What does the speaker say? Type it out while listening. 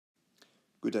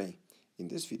Good day. In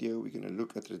this video we're going to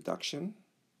look at reduction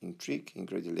in trig in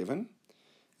grade 11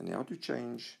 and how to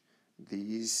change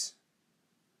these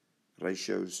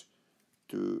ratios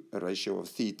to a ratio of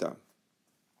theta.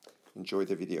 Enjoy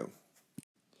the video.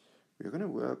 We're going to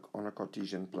work on a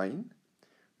Cartesian plane.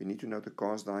 We need to know the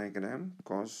cos diagram,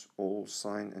 cos, all,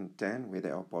 sine and tan, where they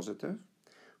are positive.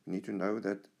 We need to know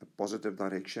that a positive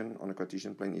direction on a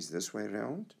Cartesian plane is this way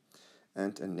around,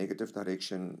 and a negative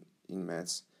direction in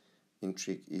maths in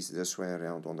trig is this way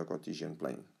around on the Cartesian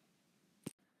plane.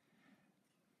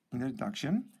 In the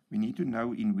reduction, we need to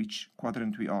know in which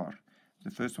quadrant we are.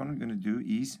 The first one we're going to do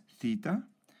is theta.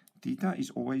 Theta is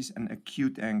always an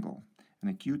acute angle. An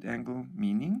acute angle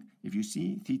meaning, if you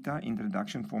see theta in the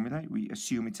reduction formula, we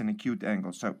assume it's an acute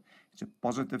angle. So it's a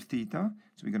positive theta,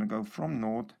 so we're going to go from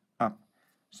north up.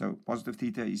 So positive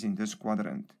theta is in this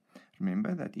quadrant.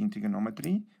 Remember that in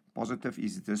trigonometry, positive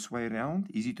is this way around.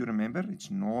 Easy to remember. It's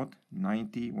north,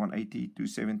 90, 180,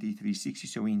 270, 360.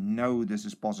 So we know this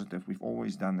is positive. We've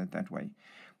always done it that way.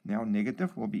 Now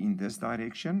negative will be in this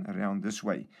direction, around this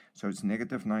way. So it's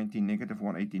negative 90, negative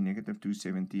 180, negative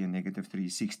 270, and negative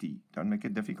 360. Don't make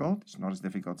it difficult. It's not as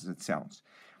difficult as it sounds.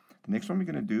 The next one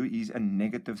we're going to do is a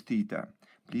negative theta.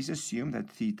 Please assume that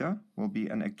theta will be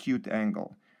an acute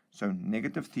angle. So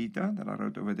negative theta that I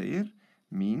wrote over there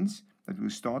means that we'll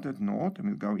start at north and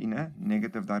we'll go in a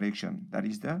negative direction. That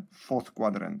is the fourth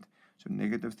quadrant. So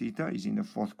negative theta is in the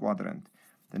fourth quadrant.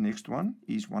 The next one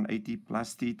is 180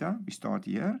 plus theta. We start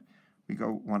here. We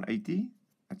go 180.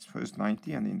 That's first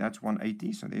 90 and then that's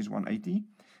 180. So there's 180.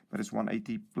 But it's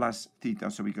 180 plus theta.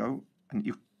 So we go an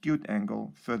acute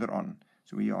angle further on.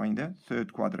 So we are in the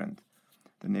third quadrant.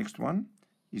 The next one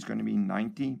is going to be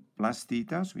 90 plus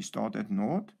theta. So we start at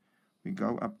north. We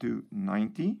go up to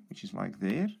 90, which is like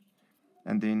there.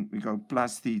 And then we go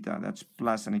plus theta. That's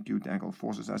plus an acute angle.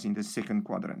 Forces us in the second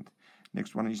quadrant.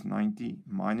 Next one is 90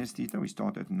 minus theta. We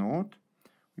start at north.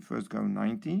 We first go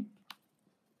 90.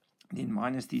 Then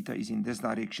minus theta is in this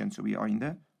direction. So we are in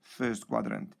the first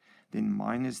quadrant. Then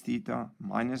minus theta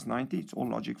minus 90. It's all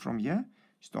logic from here.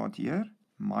 Start here.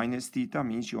 Minus theta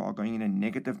means you are going in a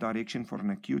negative direction for an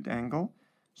acute angle.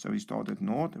 So we start at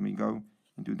north and we go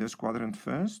into this quadrant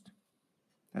first.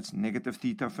 That's negative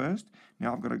theta first.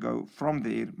 Now I've got to go from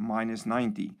there minus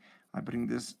 90. I bring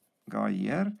this guy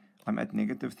here. I'm at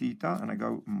negative theta and I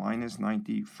go minus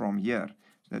 90 from here.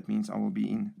 So that means I will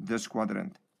be in this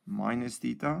quadrant. Minus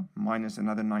theta minus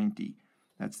another 90.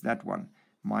 That's that one.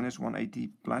 Minus 180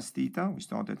 plus theta. We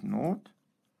start at north.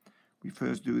 We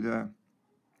first do the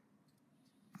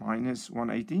minus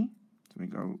 180. So we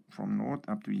go from north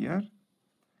up to here.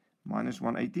 Minus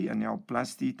 180 and now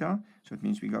plus theta. So it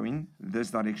means we go in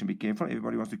this direction. Be careful.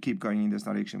 Everybody wants to keep going in this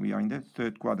direction. We are in the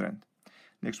third quadrant.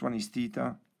 Next one is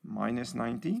theta minus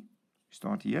 90.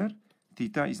 Start here.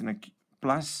 Theta is an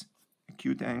plus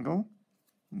acute angle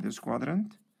in this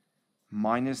quadrant.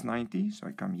 Minus 90. So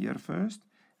I come here first.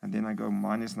 And then I go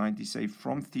minus 90, say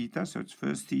from theta. So it's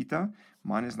first theta.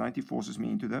 Minus 90 forces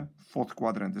me into the fourth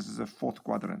quadrant. This is a fourth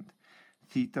quadrant.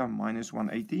 Theta minus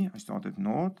 180. I start at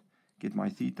north. Get my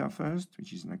theta first,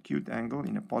 which is an acute angle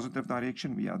in a positive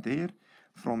direction. We are there.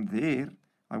 From there,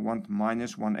 I want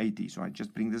minus 180. So I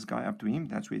just bring this guy up to him.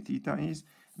 That's where theta is.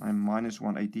 And I'm minus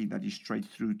 180. That is straight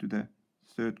through to the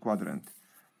third quadrant.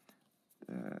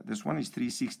 This one is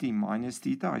 360 minus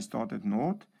theta. I start at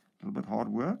north. A little bit hard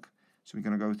work. So we're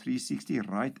going to go 360.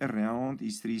 Right around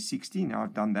is 360. Now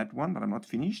I've done that one, but I'm not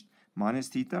finished. Minus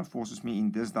theta forces me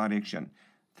in this direction.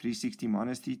 360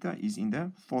 minus theta is in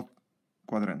the fourth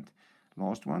quadrant.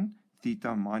 Last one,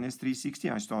 theta minus 360.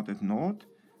 I start at north.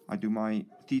 I do my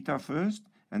theta first,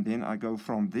 and then I go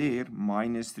from there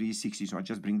minus 360. So I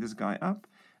just bring this guy up,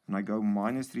 and I go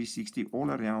minus 360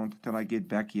 all around till I get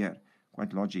back here.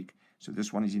 Quite logic. So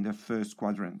this one is in the first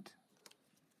quadrant.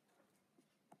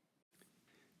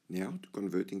 Now to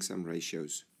converting some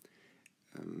ratios.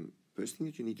 First thing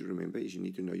that you need to remember is you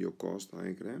need to know your cos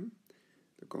diagram.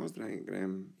 The cos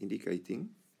diagram indicating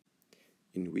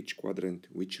in which quadrant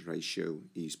which ratio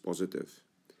is positive.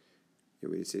 Here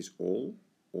where it says all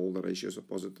the ratios are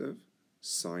positive.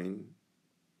 Sine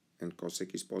and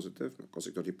cosec is positive. No,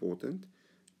 cosec not important.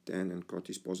 Tan and cot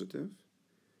is positive.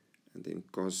 And then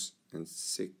cos and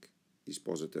sec is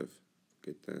positive.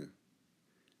 Forget the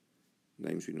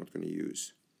names we're not going to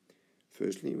use.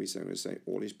 Firstly, we're going to say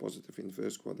all is positive in the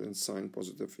first quadrant, sine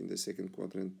positive in the second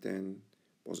quadrant, tan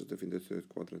positive in the third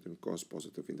quadrant, and cos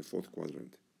positive in the fourth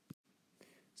quadrant.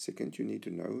 Second, you need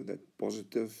to know that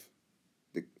positive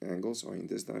the angles are in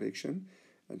this direction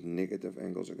and negative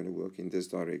angles are going to work in this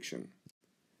direction.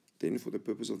 Then for the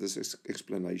purpose of this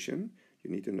explanation, you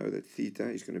need to know that theta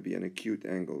is going to be an acute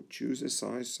angle. Choose a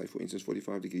size, say for instance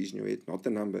 45 degrees in your head, not the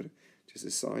number, just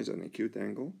the size of an acute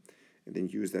angle, and then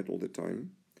use that all the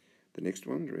time. The next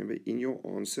one, remember, in your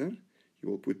answer, you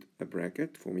will put a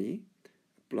bracket for me,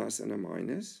 a plus and a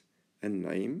minus, a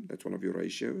name, that's one of your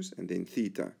ratios, and then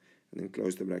theta, and then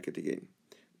close the bracket again.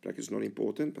 Bracket is not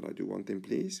important, but I do want them,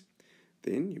 please.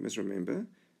 Then you must remember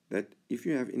that if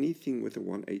you have anything with a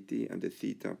 180 and the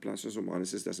theta, pluses or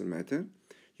minuses, doesn't matter,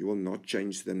 you will not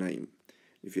change the name.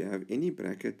 If you have any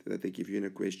bracket that they give you in a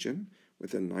question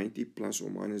with a 90 plus or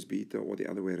minus beta, or the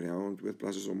other way around with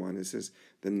pluses or minuses,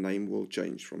 the name will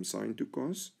change from sine to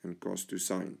cos and cos to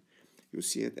sine. You'll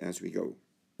see it as we go.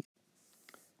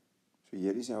 So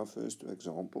here is our first two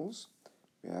examples.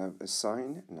 We have a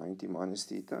sine 90 minus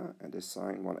theta and a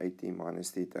sine 180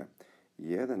 minus theta.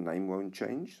 Here the name won't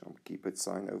change, so I'll keep it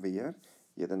sine over here.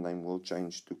 Here the name will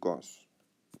change to cos.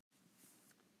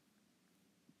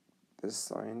 This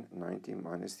sine 90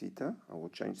 minus theta, I will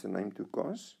change the name to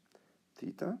cos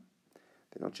theta.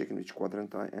 Then I'll check in which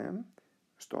quadrant I am.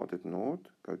 Start at 0,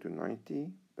 go to 90,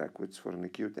 backwards for an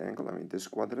acute angle. I'm in this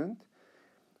quadrant.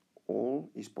 All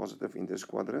is positive in this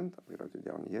quadrant. We wrote it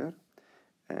down here.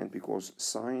 And because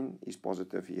sine is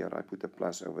positive here, I put a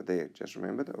plus over there. Just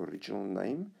remember the original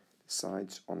name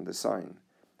decides on the sine.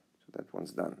 So that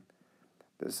one's done.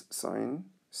 This sine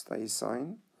stays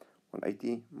sine.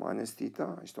 180 minus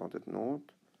theta, I start at 0.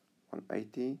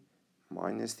 180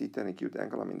 minus theta, an acute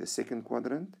angle, I'm in the second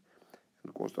quadrant.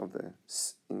 And because of the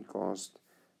incast,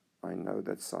 I know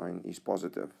that sine is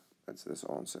positive. That's this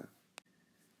answer.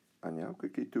 I now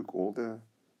quickly took all the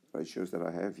ratios that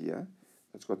I have here.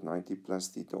 That's got 90 plus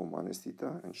theta or minus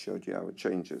theta and showed you how it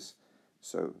changes.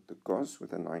 So the cos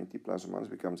with a 90 plus or minus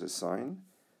becomes a sine.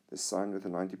 The sine with a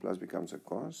 90 plus becomes a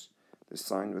cos. The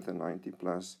sine with a 90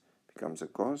 plus becomes a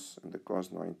cos. And the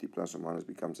cos 90 plus or minus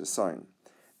becomes a sine.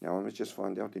 Now I must just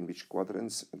find out in which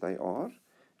quadrants they are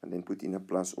and then put in a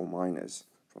plus or minus.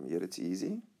 From here it's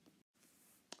easy.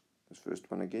 This first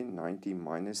one again, 90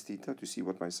 minus theta, to see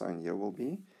what my sine here will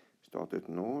be. Start at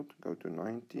 0, go to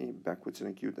 90, backwards in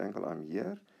acute angle, I'm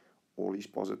here. All is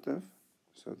positive.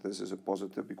 So this is a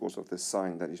positive because of the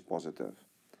sign that is positive.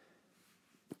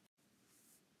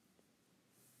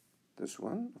 This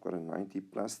one, I've got a 90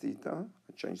 plus theta.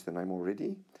 I changed the name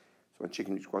already. So I check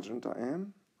in which quadrant I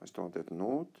am. I start at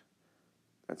 0.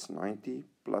 That's 90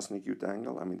 plus an acute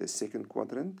angle. I'm in the second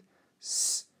quadrant.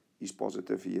 S is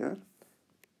positive here.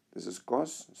 This is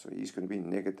cos, so he's going to be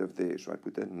negative there. So I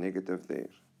put a negative there.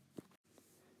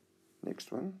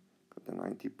 Next one, got the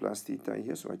 90 plus theta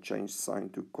here, so I changed sine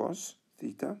to cos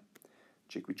theta.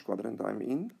 Check which quadrant I'm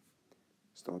in.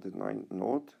 Start at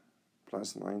 0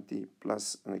 plus 90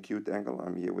 plus an acute angle.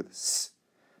 I'm here with s.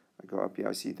 I go up here,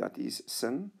 I see that is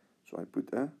sin, so I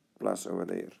put a plus over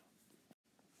there.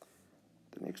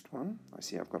 The next one, I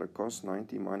see I've got a cos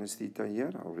 90 minus theta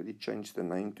here. I already changed the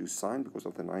name to sine because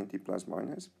of the 90 plus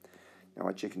minus. Now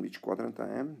I check in which quadrant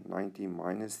I am. 90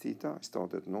 minus theta, I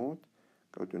start at 0.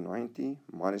 Go to 90,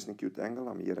 minus an acute angle,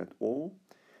 I'm here at all.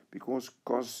 Because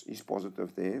cos is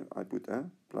positive there, I put a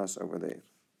plus over there.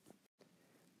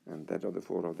 And that are the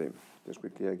four of them. Just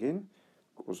quickly again,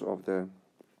 because of the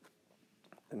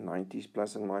 90s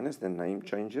plus and minus, the name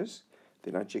changes.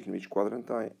 Then I check in which quadrant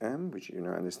I am, which you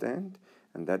now understand.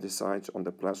 And that decides on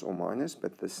the plus or minus,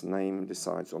 but this name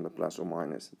decides on the plus or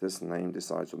minus. This name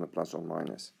decides on the plus or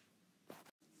minus.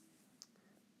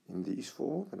 In these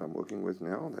four that I'm working with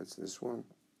now, that's this one,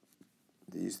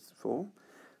 these four.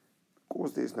 Of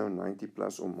course, there's no 90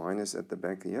 plus or minus at the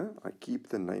back here. I keep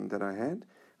the name that I had.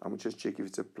 I'm just check if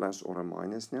it's a plus or a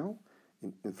minus now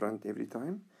in front every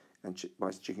time, and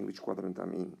by checking which quadrant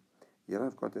I'm in. Here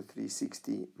I've got a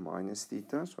 360 minus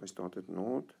theta, so I start at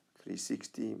 0,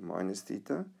 360 minus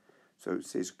theta. So it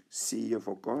says C here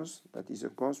for cos, that is a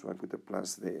cos, so I put a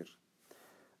plus there.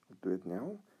 I'll do it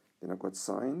now. Then I've got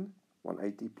sine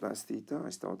 180 plus theta, I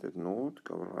start at 0,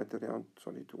 go right around,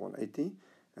 to 180,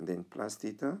 and then plus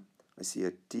theta. I see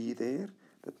a t there,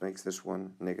 that makes this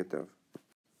one negative.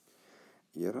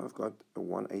 Here I've got a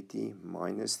 180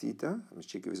 minus theta. Let's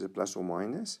check if it's a plus or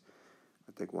minus.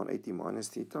 I take 180 minus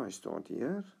theta, I start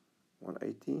here.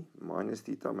 180 minus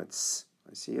theta, I'm at s.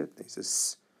 I see it, there's a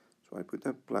s. So I put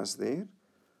a plus there.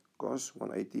 Cos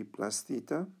 180 plus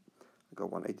theta. I go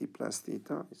 180 plus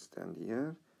theta, I stand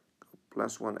here.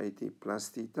 Plus 180 plus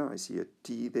theta, I see a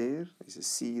t there, there's a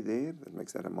c there, that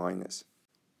makes that a minus.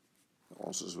 The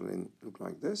answers will then look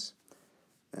like this.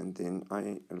 And then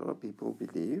a lot of people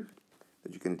believe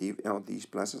that you can leave out these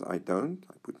pluses. I don't.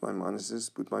 I put my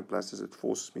minuses, put my pluses. It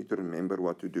forces me to remember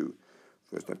what to do.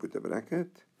 First I put a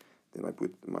bracket, then I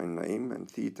put my name and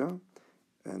theta,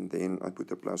 and then I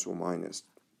put a plus or minus.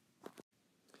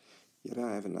 Here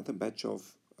I have another batch of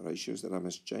ratios that I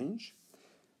must change.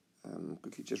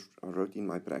 Quickly I wrote in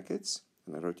my brackets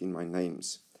and I wrote in my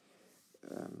names.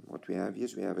 What we have here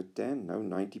is we have a tan, no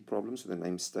 90 problems, so the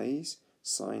name stays.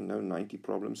 Sine, no 90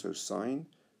 problems, so sine.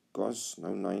 Cos,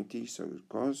 no 90, so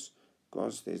cos.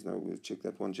 Cos, there's no, we'll check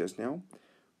that one just now.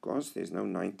 Cos, there's no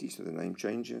 90, so the name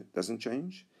doesn't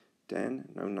change. Tan,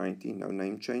 no 90, no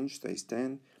name change, stays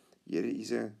tan. Here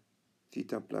is a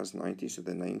theta plus 90, so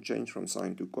the name changed from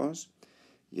sine to cos.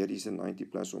 Here is a 90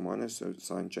 plus or minus, so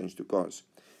sine changed to cos.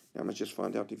 Now let's just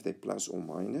find out if they're plus or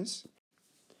minus.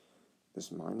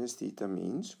 This minus theta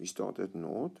means we start at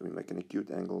naught, we make an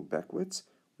acute angle backwards.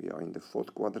 We are in the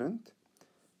fourth quadrant.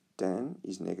 Tan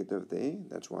is negative there,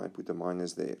 that's why I put a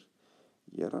minus there.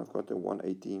 Here I've got a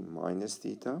 180 minus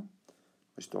theta.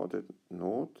 I start at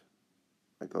naught,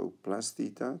 I go plus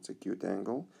theta, it's acute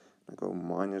angle. I go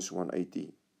minus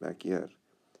 180 back here.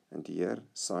 And here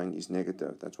sine is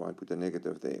negative, that's why I put a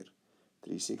negative there.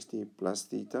 360 plus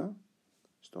theta,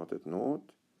 start at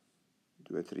naught,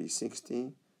 do a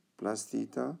 360 plus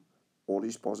theta, all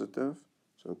is positive,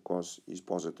 so cos is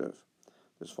positive.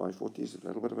 This 540 is a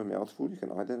little bit of a mouthful. You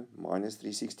can either minus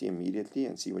 360 immediately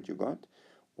and see what you got,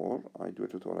 or I do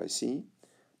it with what I see.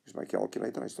 Use my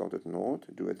calculator, I start at naught,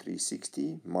 do a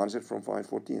 360, minus it from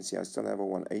 540 and see I still have a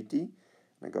 180, and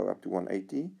I go up to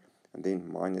 180, and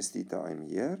then minus theta I'm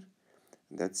here,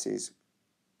 and that says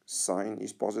sine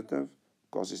is positive,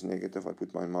 cos is negative, I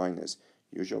put my minus.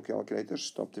 Use your calculator,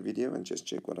 stop the video and just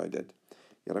check what I did.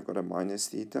 Here I've got a minus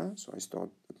theta, so I start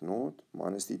at naught,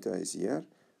 minus theta is here,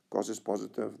 cos is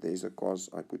positive, there's a cos,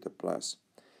 I put a plus.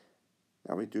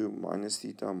 Now we do minus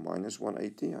theta minus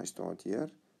 180, I start here,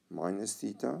 minus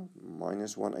theta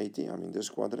minus 180, I'm in this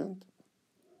quadrant.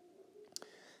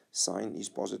 Sine is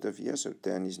positive here, so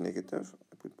tan is negative,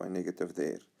 I put my negative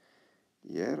there.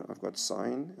 Here I've got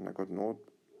sine, and I've got naught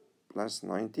plus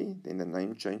 90, then the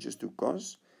name changes to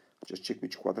cos. Just check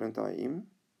which quadrant I am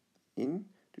in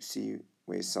to see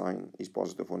where sine is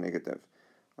positive or negative.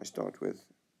 I start with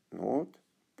naught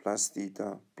plus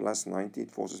theta plus 90,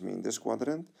 it forces me in this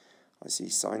quadrant. I see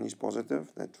sine is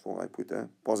positive, therefore I put a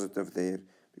positive there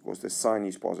because the sine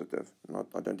is positive.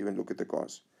 I don't even look at the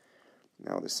cos.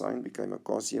 Now the sine became a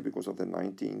cos here because of the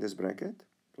 90 in this bracket,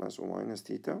 plus or minus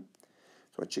theta.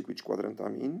 So I check which quadrant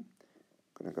I'm in.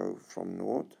 I'm going to go from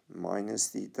naught minus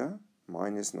theta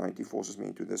minus 90 forces me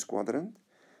into this quadrant.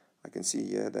 I can see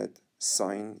here that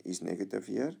sine is negative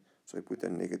here, so I put a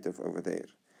negative over there.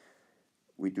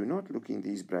 We do not look in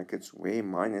these brackets where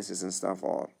minuses and stuff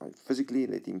are. I physically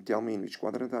let him tell me in which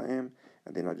quadrant I am,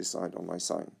 and then I decide on my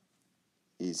sign.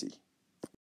 Easy.